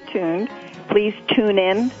going to stay tuned. Please tune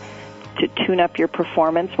in to tune up your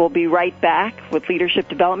performance. We'll be right back with Leadership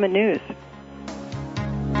Development News.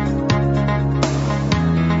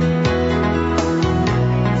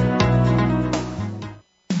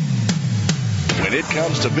 When it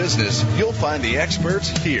comes to business, you'll find the experts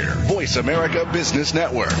here. Voice America Business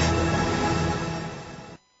Network.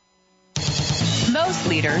 Most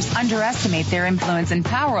leaders underestimate their influence and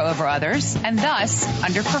power over others and thus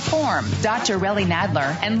underperform. Dr. Relly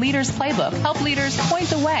Nadler and Leaders Playbook help leaders point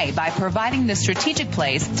the way by providing the strategic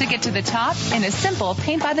plays to get to the top in a simple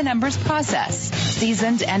paint-by-the-numbers process.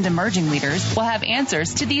 Seasoned and emerging leaders will have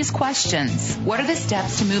answers to these questions. What are the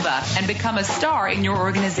steps to move up and become a star in your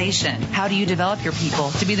organization? How do you develop your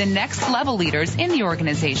people to be the next level leaders in the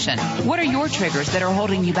organization? What are your triggers that are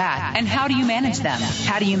holding you back, and how do you manage them?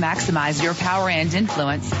 How do you maximize your power and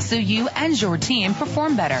influence so you and your team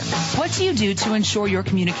perform better? What do you do to ensure your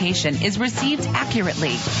communication is received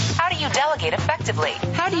accurately? How do you delegate effectively?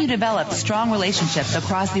 How do you develop strong relationships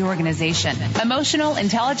across the organization? Emotional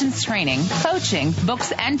intelligence training, coaching,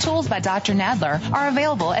 books, and tools by Dr. Nadler are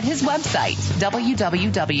available at his website,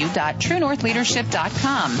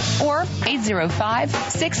 www.truenorthleadership.com or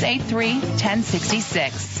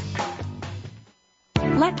 805-683-1066.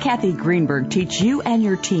 Let Kathy Greenberg teach you and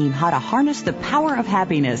your team how to harness the power of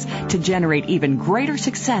happiness to generate even greater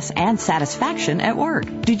success and satisfaction at work.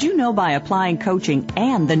 Did you know by applying coaching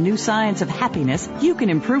and the new science of happiness, you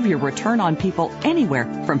can improve your return on people anywhere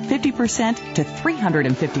from 50% to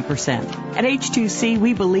 350%? At H2C,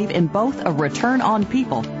 we believe in both a return on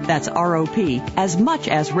people, that's ROP, as much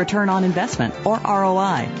as return on investment, or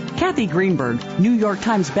ROI. Kathy Greenberg, New York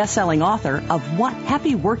Times bestselling author of What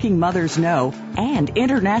Happy Working Mothers Know and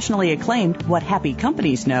internationally acclaimed What Happy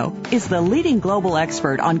Companies Know, is the leading global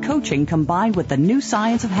expert on coaching combined with the new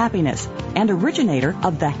science of happiness and originator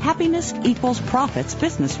of the Happiness Equals Profits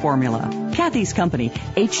business formula. Kathy's company,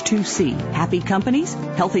 H2C, Happy Companies,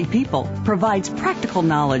 Healthy People, provides practical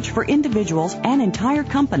knowledge for individuals and entire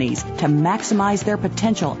companies to maximize their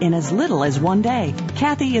potential in as little as one day.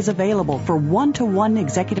 Kathy is available for one-to-one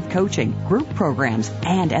executive coaching, group programs,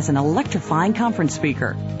 and as an electrifying conference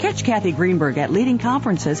speaker. Catch Kathy Greenberg at leading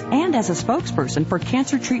conferences and as a spokesperson for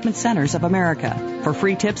Cancer Treatment Centers of America. For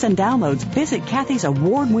free tips and downloads, visit Kathy's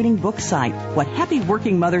award-winning book site,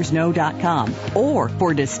 whathappyworkingmothersknow.com. Or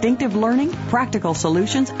for distinctive learning, practical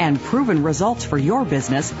solutions, and proven results for your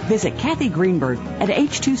business, visit Kathy Greenberg at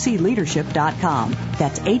h2cleadership.com.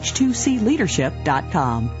 That's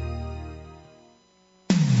h2cleadership.com.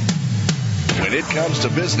 When it comes to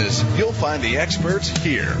business, you'll find the experts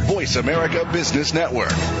here. Voice America Business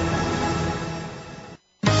Network.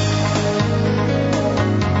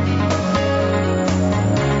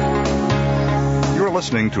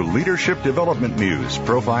 Listening to Leadership Development News,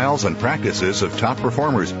 profiles and practices of top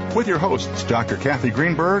performers with your hosts, Dr. Kathy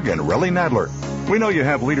Greenberg and Relly Nadler. We know you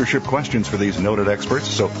have leadership questions for these noted experts,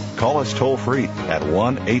 so call us toll-free at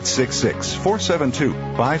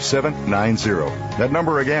 1-866-472-5790. That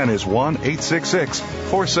number again is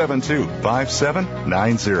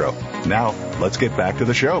 1-866-472-5790. Now, let's get back to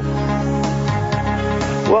the show.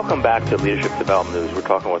 Welcome back to Leadership Development News. We're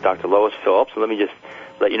talking with Dr. Lois Phillips. Let me just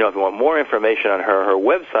let you know if you want more information on her. Her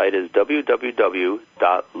website is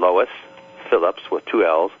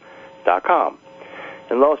www.loisphillips.com.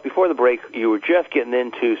 And Lois, before the break, you were just getting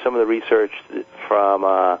into some of the research from,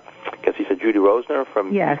 I guess you said Judy Rosner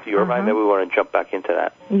from UC Irvine. Maybe we want to jump back into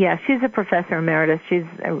that. Yeah, she's a professor emeritus. She's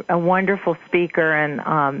a wonderful speaker, and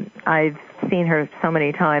I've seen her so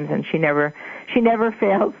many times, and she never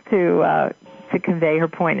fails to convey her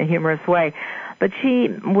point in a humorous way. But she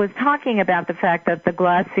was talking about the fact that the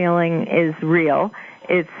glass ceiling is real.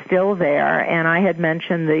 It's still there. And I had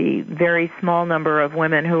mentioned the very small number of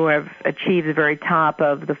women who have achieved the very top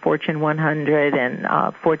of the Fortune 100 and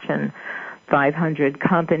Fortune 500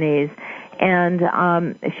 companies. And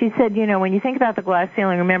she said, you know, when you think about the glass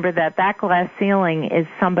ceiling, remember that glass ceiling is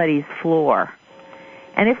somebody's floor.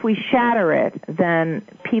 And if we shatter it, then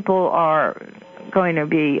people are going to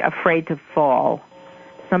be afraid to fall.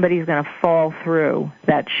 Somebody's going to fall through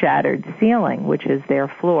that shattered ceiling, which is their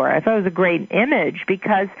floor. I thought it was a great image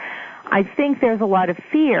because I think there's a lot of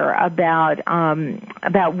fear about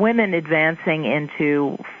women advancing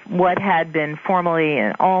into what had been formerly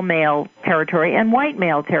an all-male territory and white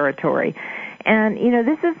male territory. And, you know,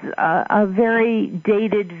 this is a very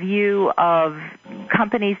dated view of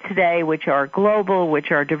companies today which are global,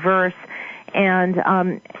 which are diverse. And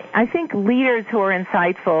I think leaders who are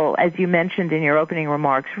insightful, as you mentioned in your opening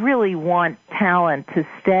remarks, really want talent to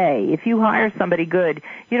stay. If you hire somebody good,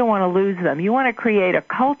 you don't want to lose them. You want to create a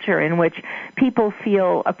culture in which people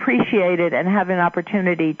feel appreciated and have an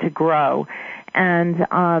opportunity to grow. And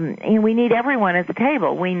we need everyone at the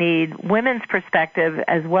table. We need women's perspective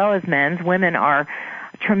as well as men's. Women are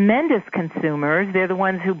tremendous consumers. They're the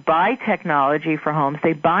ones who buy technology for homes.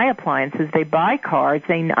 They buy appliances. They buy cars.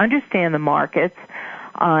 They understand the markets,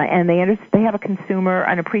 and they have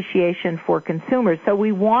an appreciation for consumers. So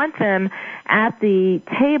we want them at the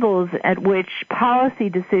tables at which policy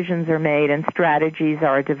decisions are made and strategies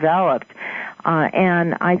are developed.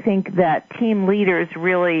 And I think that team leaders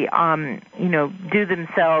really, do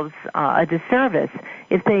themselves a disservice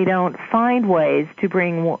if they don't find ways to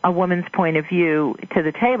bring a woman's point of view to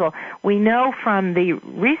the table. We know from the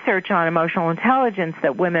research on emotional intelligence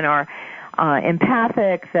that women are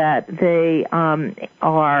empathic, that they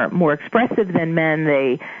are more expressive than men.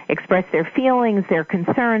 They express their feelings, their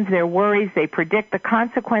concerns, their worries. They predict the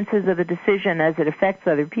consequences of a decision as it affects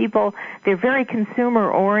other people. They're very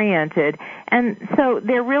consumer-oriented. And so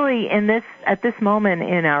they're really, at this moment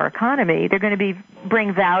in our economy, they're going to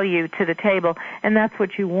bring value to the table, and that's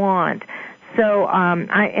what you want. So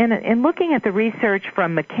in looking at the research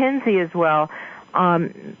from McKinsey as well,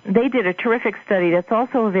 they did a terrific study that's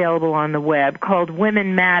also available on the web called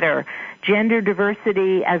Women Matter. gender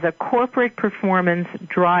diversity as a corporate performance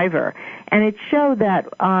driver. And it showed that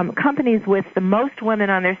companies with the most women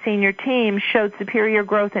on their senior team showed superior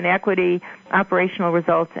growth in equity, operational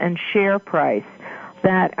results, and share price.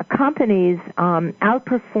 That companies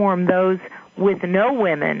outperform those with no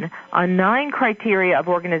women on 9 criteria of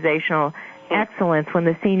organizational excellence when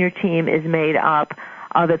the senior team is made up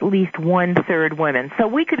of at least 1/3 women. So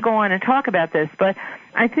we could go on and talk about this, but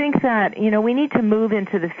I think that, we need to move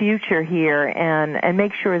into the future here and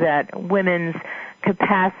make sure that women's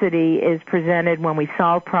capacity is presented when we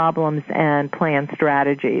solve problems and plan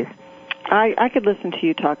strategies. I could listen to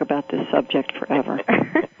you talk about this subject forever.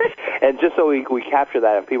 And just so we capture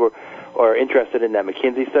that, if people are interested in that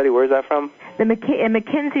McKinsey study, where is that from? The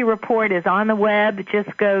McKinsey report is on the web.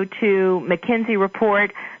 Just go to McKinsey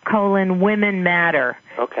report :Women Matter.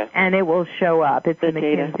 Okay. And it will show up. It's the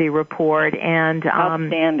McKinsey report. And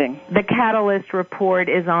outstanding. The Catalyst report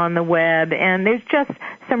is on the web. And there's just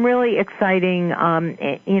some really exciting,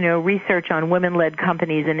 research on women-led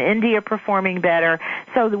companies in India performing better.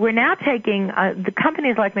 So we're now taking, the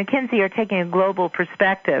companies like McKinsey are taking a global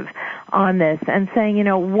perspective on this and saying,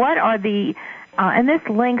 what are the, and this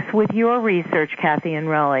links with your research, Kathy and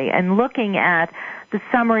Relly, and looking at the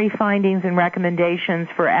summary findings and recommendations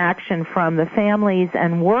for action from the Families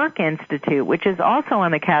and Work Institute, which is also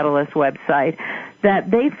on the Catalyst website, that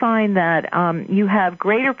they find that you have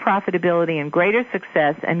greater profitability and greater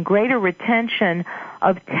success and greater retention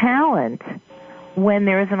of talent when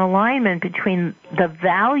there is an alignment between the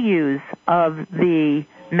values of the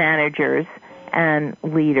managers and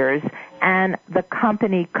leaders and the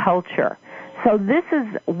company culture. So this is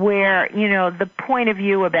where, the point of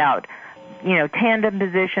view about tandem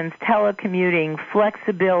positions, telecommuting,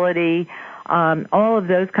 flexibility, all of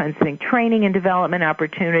those kinds of things, training and development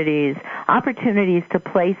opportunities to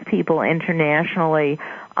place people internationally,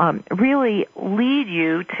 really lead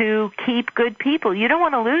you to keep good people. You don't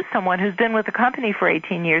want to lose someone who's been with the company for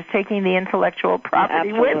 18 years, taking the intellectual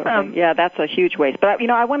property with them. Yeah, that's a huge waste. But,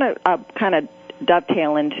 I want to kind of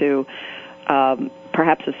dovetail into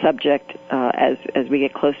perhaps a subject as we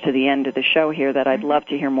get close to the end of the show here that I'd love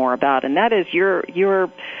to hear more about, and that is your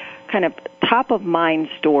kind of top-of-mind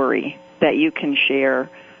story that you can share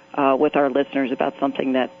with our listeners about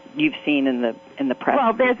something that you've seen in the press.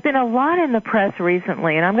 Well, there's been a lot in the press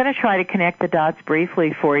recently, and I'm going to try to connect the dots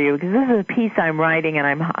briefly for you because this is a piece I'm writing, and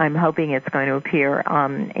I'm hoping it's going to appear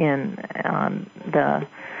in the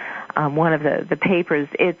one of the papers.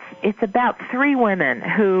 It's about 3 women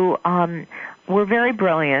who are very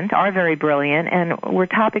brilliant, and were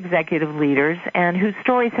top executive leaders, and whose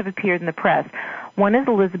stories have appeared in the press. One is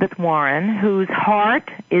Elizabeth Warren, whose heart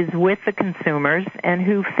is with the consumers and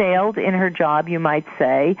who failed in her job, you might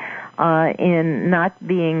say, in not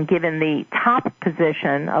being given the top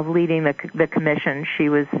position of leading the commission she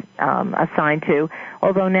was assigned to,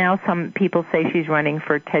 although now some people say she's running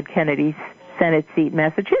for Ted Kennedy's Senate seat in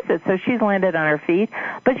Massachusetts, so she's landed on her feet.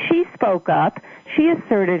 But she spoke up. She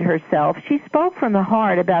asserted herself. She spoke from the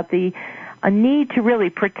heart about a need to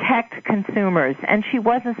really protect consumers, and she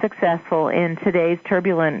wasn't successful in today's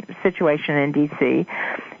turbulent situation in D.C.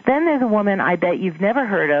 Then there's a woman I bet you've never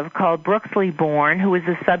heard of called Brooksley Born, who was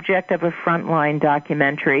the subject of a Frontline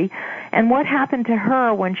documentary. And what happened to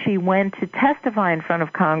her when she went to testify in front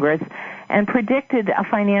of Congress and predicted a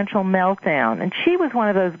financial meltdown. And she was one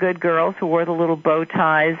of those good girls who wore the little bow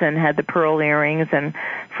ties and had the pearl earrings and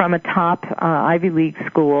from a top Ivy League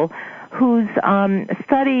school whose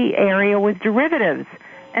study area was derivatives.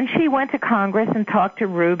 And she went to Congress and talked to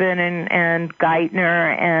Rubin and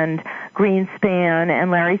Geithner and Greenspan and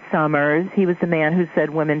Larry Summers. He was the man who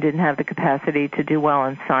said women didn't have the capacity to do well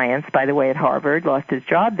in science, by the way, at Harvard, lost his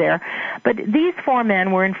job there. But these 4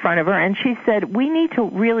 men were in front of her, and she said, we need to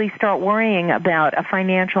really start worrying about a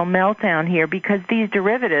financial meltdown here because these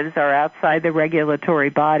derivatives are outside the regulatory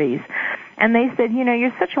bodies. And they said,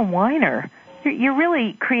 you're such a whiner. You're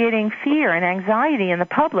really creating fear and anxiety in the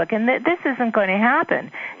public, and this isn't going to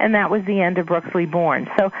happen. And that was the end of Brooksley Born.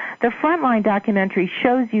 So the Frontline documentary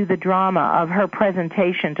shows you the drama of her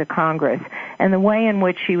presentation to Congress and the way in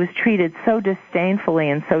which she was treated so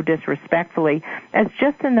disdainfully and so disrespectfully as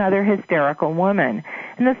just another hysterical woman.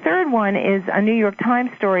 And the third one is a New York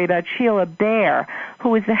Times story about Sheila Bair, who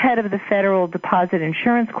was the head of the Federal Deposit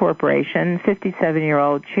Insurance Corporation,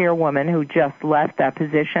 57-year-old chairwoman who just left that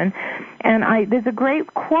position. And there's a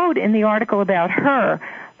great quote in the article about her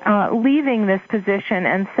leaving this position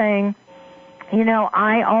and saying,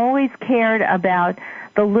 I always cared about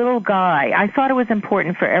the little guy. I thought it was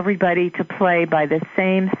important for everybody to play by the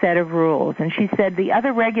same set of rules. And she said the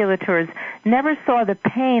other regulators never saw the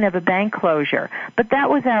pain of a bank closure, but that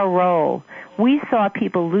was our role. We saw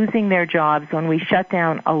people losing their jobs when we shut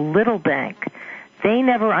down a little bank. They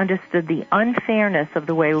never understood the unfairness of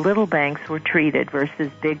the way little banks were treated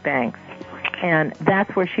versus big banks. And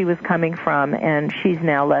that's where she was coming from, and she's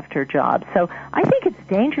now left her job. So I think it's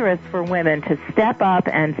dangerous for women to step up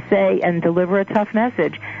and say and deliver a tough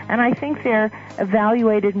message. And I think they're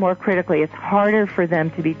evaluated more critically. It's harder for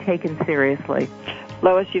them to be taken seriously.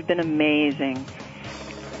 Lois, you've been amazing.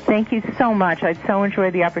 Thank you so much. I'd so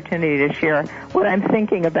enjoyed the opportunity to share what I'm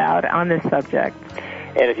thinking about on this subject.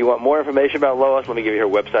 And if you want more information about Lois, let me give you her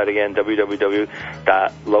website again,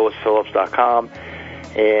 www.loisphillips.com.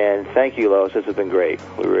 And thank you, Lois. This has been great.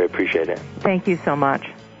 We really appreciate it. Thank you so much.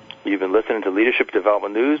 You've been listening to Leadership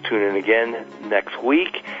Development News. Tune in again next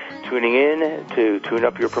week. Tuning in to tune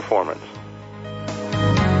up your performance.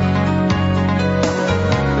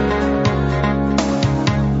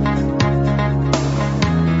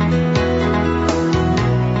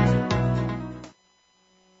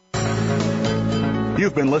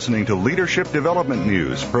 You've been listening to Leadership Development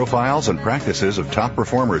News, profiles and practices of top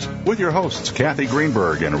performers with your hosts, Kathy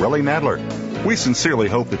Greenberg and Relly Nadler. We sincerely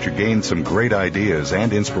hope that you gained some great ideas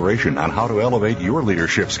and inspiration on how to elevate your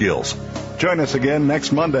leadership skills. Join us again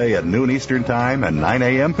next Monday at noon Eastern Time and 9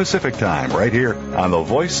 a.m. Pacific Time right here on the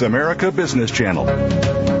Voice America Business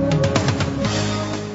Channel.